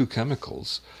mix two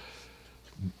chemicals,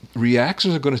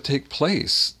 reactions are going to take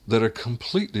place that are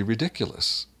completely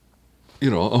ridiculous,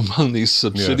 among these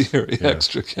subsidiary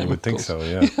extra chemicals. You would think so,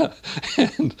 yeah.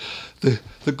 And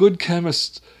the good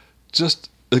chemist just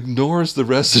ignores the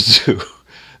residue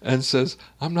and says,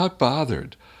 I'm not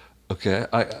bothered. Okay,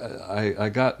 I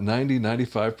got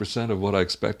 95% of what I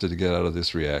expected to get out of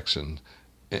this reaction,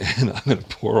 and I'm going to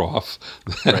pour off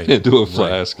that into a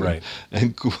flask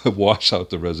and wash out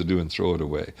the residue and throw it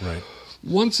away. Right.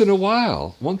 Once in a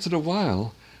while,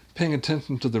 paying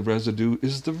attention to the residue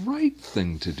is the right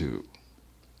thing to do.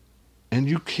 And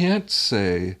you can't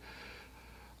say,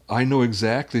 I know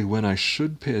exactly when I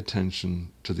should pay attention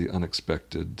to the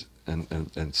unexpected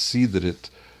and see that it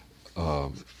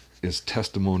is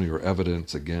testimony or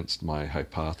evidence against my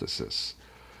hypothesis.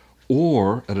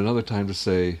 Or at another time to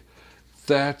say,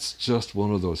 that's just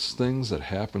one of those things that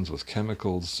happens with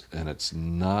chemicals and it's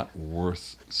not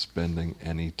worth spending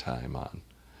any time on.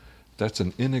 That's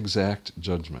an inexact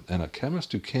judgment. And a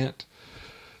chemist who can't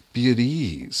be at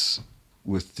ease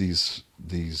with these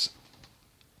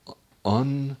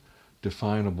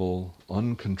undefinable,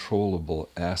 uncontrollable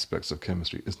aspects of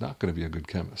chemistry is not going to be a good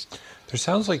chemist. There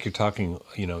sounds like you're talking,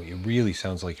 it really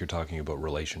sounds like you're talking about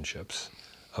relationships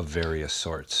of various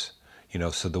sorts.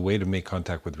 So the way to make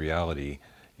contact with reality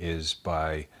is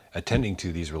by attending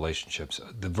to these relationships,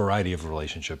 the variety of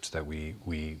relationships that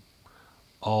we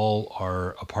all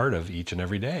are a part of each and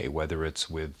every day, whether it's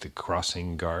with the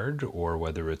crossing guard or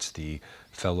whether it's the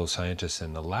fellow scientists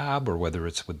in the lab or whether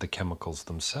it's with the chemicals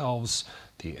themselves,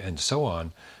 and so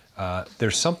on.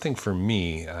 There's something for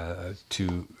me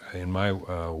in my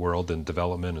world and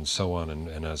development and so on,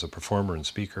 and as a performer and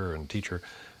speaker and teacher,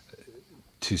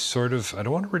 to sort of, I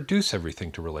don't want to reduce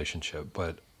everything to relationship,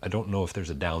 but I don't know if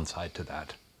there's a downside to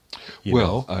that.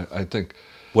 I think...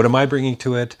 What am I bringing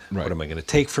to it? Right. What am I going to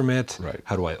take from it? Right.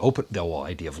 How do I open the whole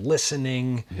idea of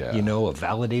listening, of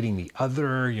validating the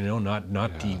other, not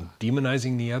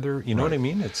demonizing the other, you know what I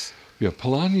mean?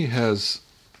 Polanyi has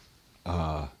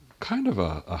kind of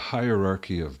a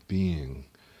hierarchy of being,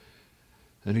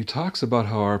 and he talks about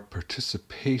how our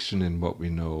participation in what we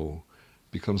know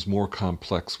becomes more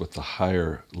complex with the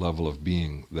higher level of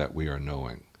being that we are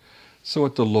knowing. So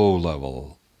at the low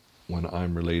level, when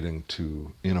I'm relating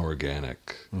to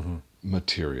inorganic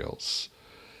materials,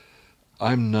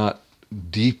 I'm not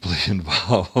deeply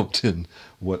involved in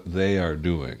what they are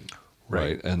doing,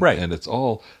 right? And it's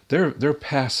all, they're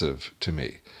passive to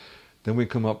me. Then we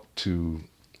come up to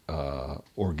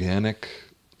organic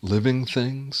living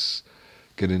things,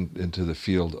 get into the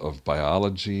field of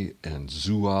biology and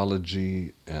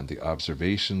zoology and the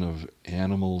observation of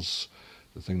animals,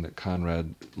 the thing that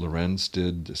Konrad Lorenz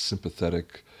did, the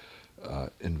sympathetic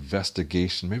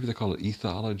investigation, maybe they call it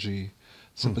ethology,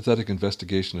 sympathetic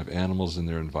investigation of animals in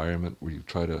their environment, where you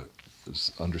try to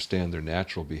understand their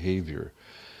natural behavior.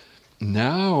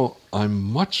 Now I'm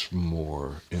much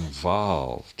more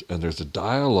involved, and there's a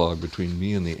dialogue between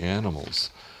me and the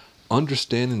animals,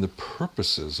 understanding the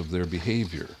purposes of their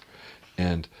behavior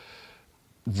and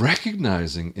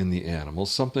recognizing in the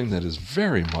animals something that is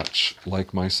very much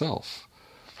like myself.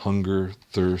 Hunger,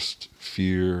 thirst,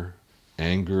 fear,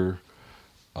 anger,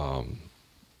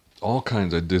 all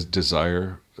kinds of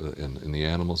desire in the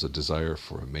animals, a desire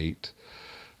for a mate,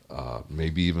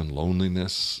 maybe even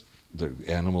loneliness. The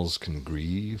animals can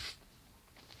grieve.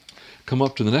 Come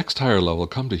up to the next higher level,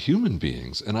 come to human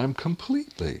beings, and I'm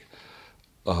completely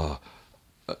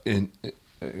in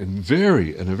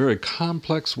a very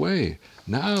complex way.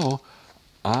 Now,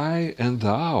 I and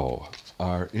thou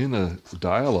are in a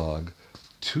dialogue,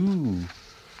 two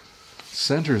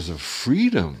centers of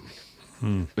freedom,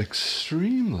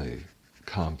 extremely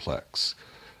complex.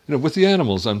 With the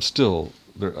animals, I'm still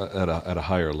at a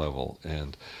higher level,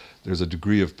 and there's a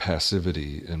degree of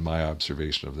passivity in my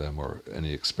observation of them or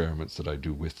any experiments that I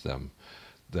do with them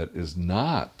that is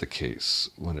not the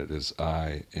case when it is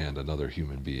I and another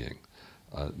human being,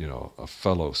 a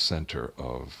fellow center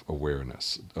of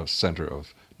awareness, a center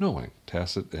of knowing,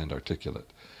 tacit and articulate.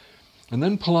 And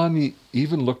then Polanyi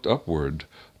even looked upward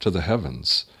to the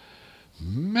heavens.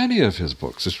 Many of his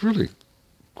books, it's really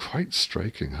quite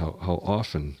striking how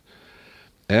often,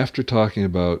 after talking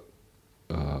about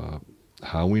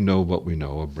how we know what we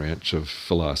know, a branch of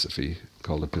philosophy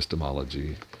called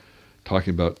epistemology,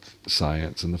 talking about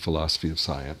science and the philosophy of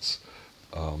science,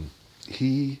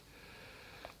 he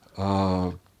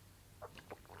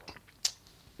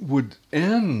would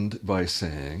end by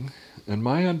saying, and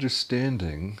my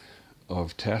understanding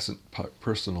of tacit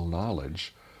personal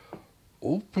knowledge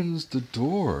opens the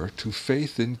door to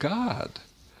faith in God.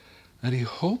 And he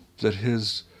hoped that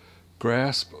his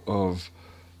grasp of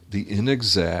the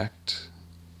inexact,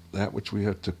 that which we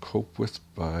have to cope with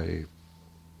by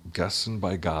guess and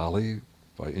by golly,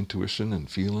 by intuition and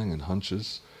feeling and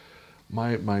hunches,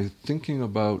 my thinking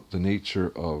about the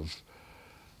nature of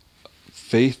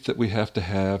faith that we have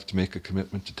to make a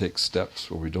commitment to take steps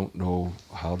where we don't know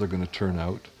how they're going to turn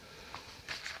out,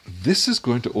 this is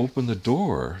going to open the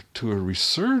door to a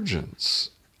resurgence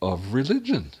of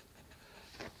religion.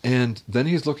 And then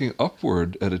he's looking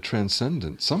upward at a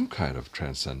transcendent, some kind of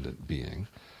transcendent being.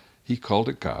 He called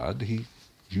it God. He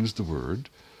used the word.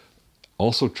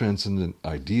 Also transcendent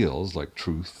ideals like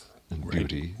truth and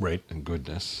beauty and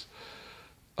goodness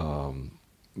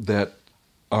that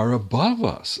are above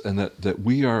us and that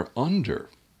we are under.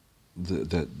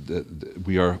 That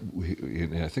we are.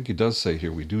 I think he does say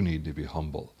here we do need to be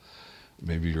humble.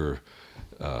 Maybe your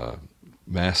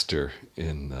master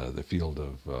in the field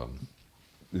of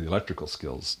the electrical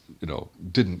skills,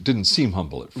 didn't seem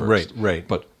humble at first. Right.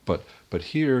 But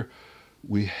here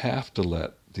we have to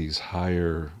let these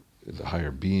the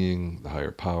higher being, the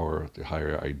higher power, the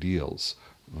higher ideals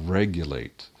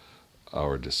regulate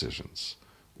our decisions.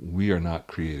 We are not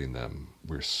creating them.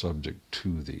 We're subject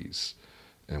to these,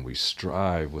 and we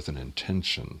strive with an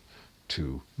intention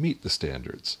to meet the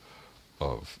standards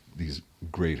of these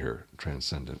greater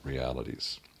transcendent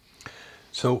realities.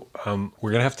 So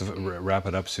we're going to have to wrap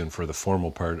it up soon for the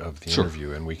formal part of the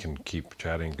interview, and we can keep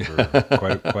chatting for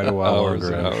quite a while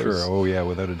longer, I'm sure. Oh, yeah,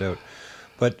 without a doubt.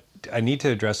 But I need to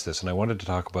address this, and I wanted to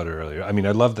talk about it earlier. I mean,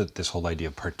 I love that this whole idea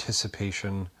of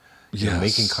participation,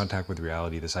 making contact with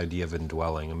reality, this idea of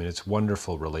indwelling. I mean, it's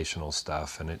wonderful relational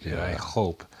stuff, and I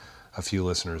hope a few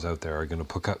listeners out there are going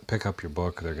to pick up your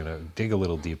book. They're going to dig a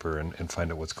little deeper and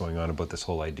find out what's going on about this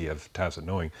whole idea of tacit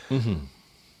knowing. Mm-hmm.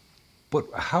 But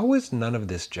how is none of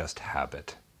this just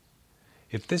habit?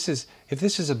 If this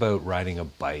is about riding a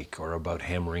bike or about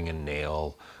hammering a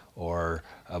nail or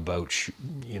about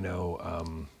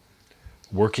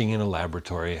working in a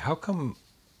laboratory, how come?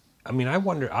 I mean, I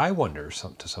wonder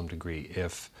to some degree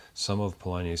if some of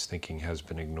Polanyi's thinking has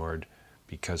been ignored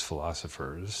because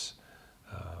philosophers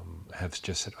have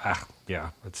just said,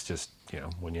 it's just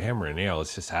when you hammer a nail,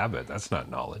 it's just habit. That's not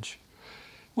knowledge.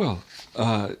 Well,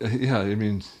 I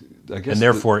mean, I guess... And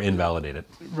therefore invalidate it.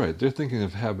 Right. They're thinking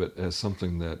of habit as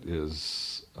something that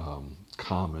is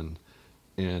common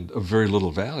and of very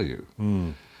little value.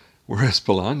 Mm. Whereas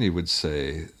Polanyi would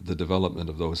say the development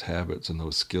of those habits and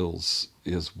those skills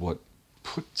is what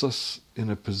puts us in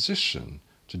a position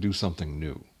to do something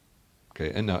new.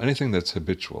 Okay. And now anything that's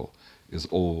habitual is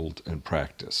old and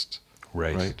practiced.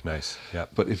 Right. Nice. Yeah.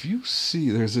 But if you see,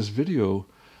 there's this video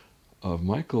of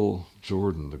Michael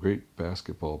Jordan, the great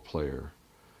basketball player.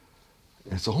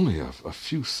 It's only a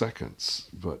few seconds,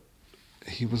 but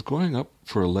he was going up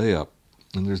for a layup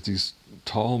and there's these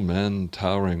tall men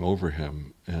towering over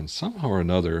him, and somehow or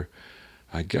another,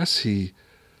 I guess he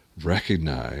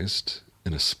recognized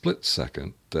in a split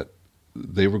second that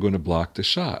they were going to block the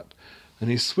shot. And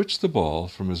he switched the ball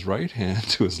from his right hand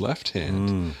to his left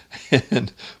hand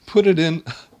and put it in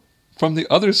from the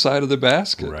other side of the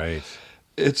basket. Right.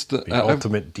 It's the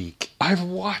ultimate deke. I've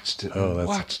watched it and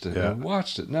watched it yeah. and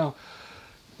watched it. Now,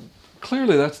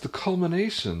 clearly that's the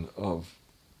culmination of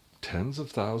tens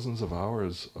of thousands of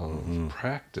hours of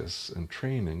practice and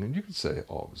training. And you could say,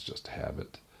 oh, it was just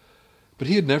habit. But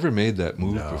he had never made that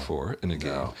move before in a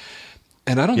game.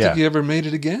 And I don't think he ever made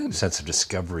it again. Sense of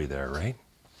discovery there, right?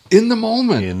 In the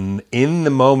moment. In the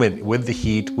moment, with the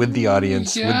heat, with the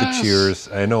audience, with the cheers.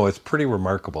 I know, it's pretty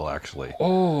remarkable, actually.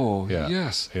 Oh,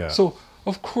 yes. Yeah. So,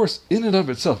 of course, in and of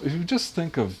itself, if you just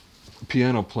think of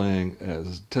piano playing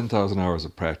as 10,000 hours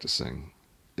of practicing,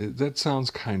 that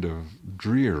sounds kind of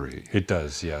dreary. It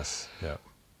does, yes. Yeah.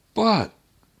 But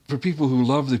for people who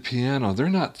love the piano, they're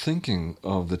not thinking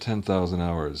of the 10,000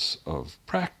 hours of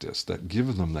practice that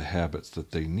give them the habits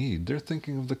that they need. They're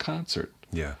thinking of the concert.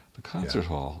 Yeah. The concert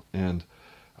hall. And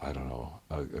I don't know,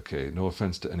 okay, no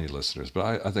offense to any listeners,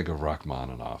 but I think of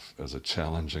Rachmaninoff as a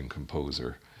challenging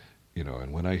composer, you know,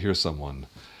 and when I hear someone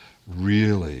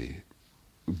really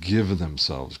give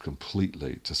themselves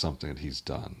completely to something that he's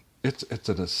done, it's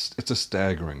a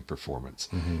staggering performance.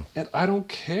 And I don't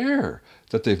care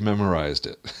that they've memorized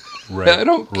it. Right. I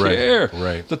don't care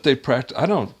right. that they practice.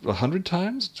 100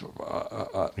 times?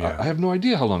 I have no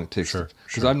idea how long it takes.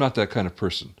 Because I'm not that kind of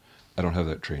person. I don't have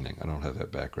that training. I don't have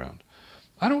that background.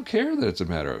 I don't care that it's a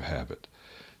matter of habit.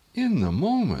 In the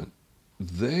moment,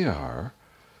 they are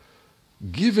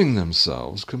giving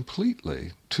themselves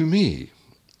completely to me,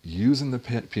 using the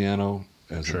piano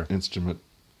as an instrument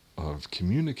of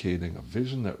communicating a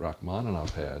vision that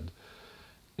Rachmaninoff had,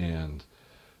 and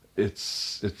it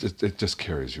just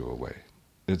carries you away.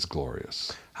 It's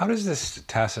glorious. How does this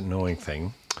tacit knowing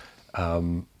thing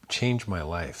change my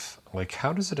life? Like,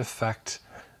 how does it affect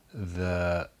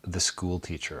the school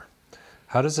teacher?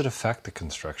 How does it affect the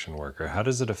construction worker? How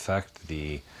does it affect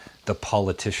the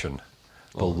politician,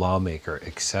 the lawmaker,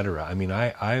 etc.? I mean,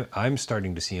 I'm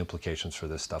starting to see implications for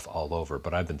this stuff all over,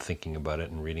 but I've been thinking about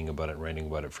it and reading about it and writing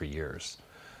about it for years.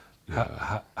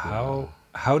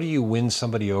 How do you win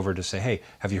somebody over to say, hey,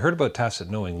 have you heard about tacit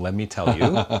knowing? Let me tell you,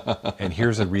 and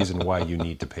here's a reason why you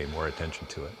need to pay more attention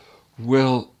to it.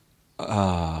 Well,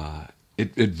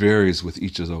 it varies with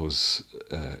each of those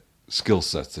skill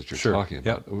sets that you're talking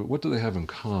about. Yep. What do they have in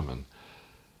common?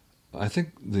 I think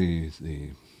the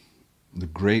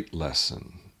great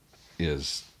lesson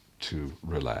is to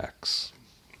relax,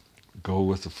 go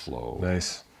with the flow.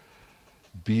 Nice.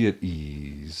 Be at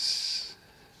ease.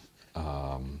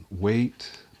 Wait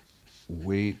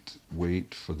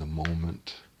for the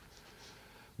moment.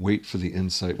 Wait for the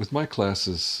insight. With my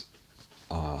classes,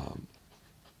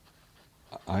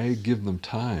 I give them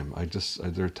time.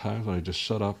 There are times when I just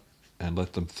shut up and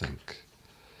let them think,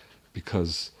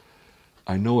 because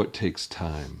I know it takes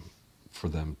time for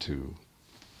them to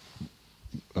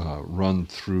run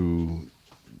through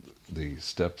the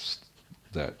steps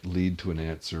that lead to an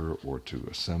answer, or to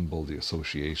assemble the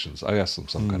associations. I ask them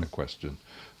some kind of question,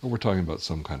 or we're talking about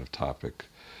some kind of topic,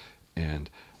 and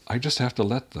I just have to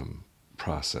let them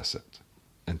process it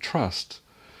and trust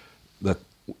that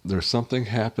there's something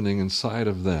happening inside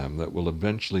of them that will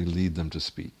eventually lead them to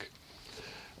speak.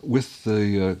 With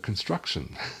the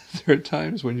construction, there are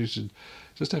times when you should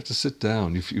just have to sit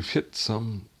down. You've hit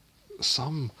some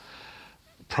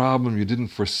problem you didn't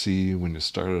foresee when you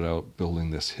started out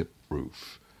building this hip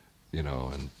roof, you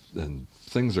know, and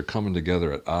things are coming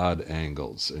together at odd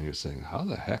angles, and you're saying, how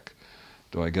the heck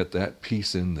do I get that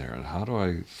piece in there, and how do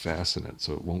I fasten it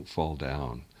so it won't fall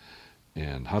down,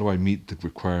 and how do I meet the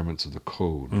requirements of the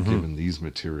code given these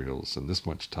materials and this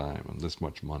much time and this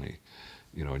much money,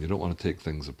 you know, and you don't want to take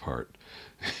things apart,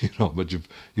 you know, but you've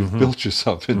built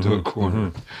yourself into a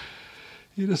corner.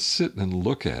 You just sit and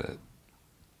look at it.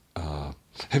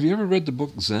 Have you ever read the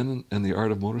book Zen and the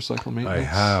Art of Motorcycle Maintenance? I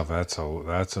have. That's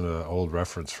an old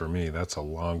reference for me. That's a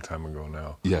long time ago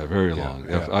now. Yeah, very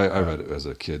long. I read it as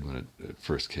a kid when it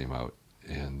first came out,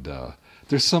 and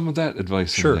there's some of that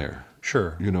advice in there.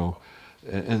 Sure. You know,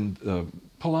 and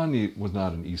Polanyi was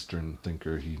not an Eastern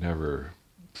thinker. He never,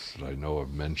 that I know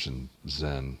of, mentioned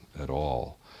Zen at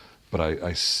all. But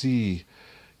I see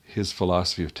his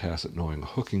philosophy of tacit knowing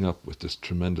hooking up with this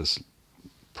tremendous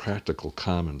practical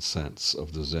common sense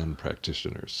of the Zen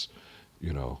practitioners.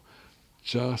 You know,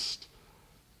 just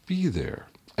be there,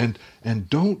 and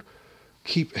don't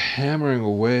keep hammering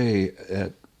away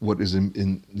at what is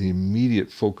in the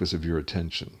immediate focus of your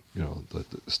attention. the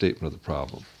statement of the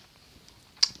problem.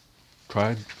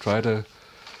 Try to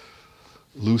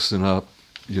loosen up,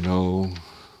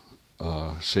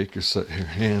 shake your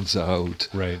hands out.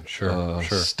 Right, sure.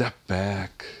 Step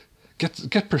back.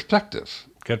 Get perspective.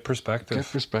 Get perspective.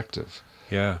 Get perspective.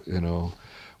 Yeah.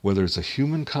 Whether it's a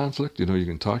human conflict, you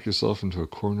can talk yourself into a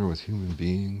corner with human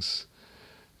beings.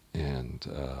 And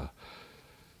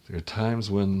there are times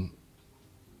when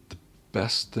the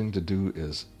best thing to do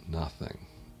is nothing.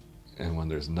 And when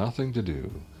there's nothing to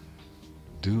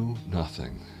do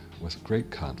nothing with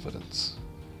great confidence.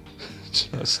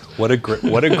 What a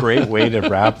great way to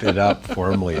wrap it up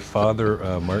formally. Father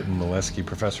Martin Moleski,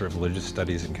 professor of religious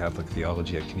studies and Catholic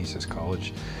theology at Canisius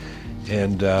College,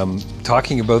 and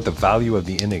talking about the value of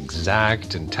the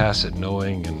inexact and tacit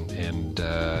knowing and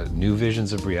new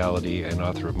visions of reality, and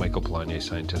author of Michael Polanyi,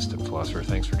 scientist and philosopher.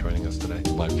 Thanks for joining us today.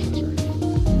 My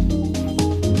pleasure.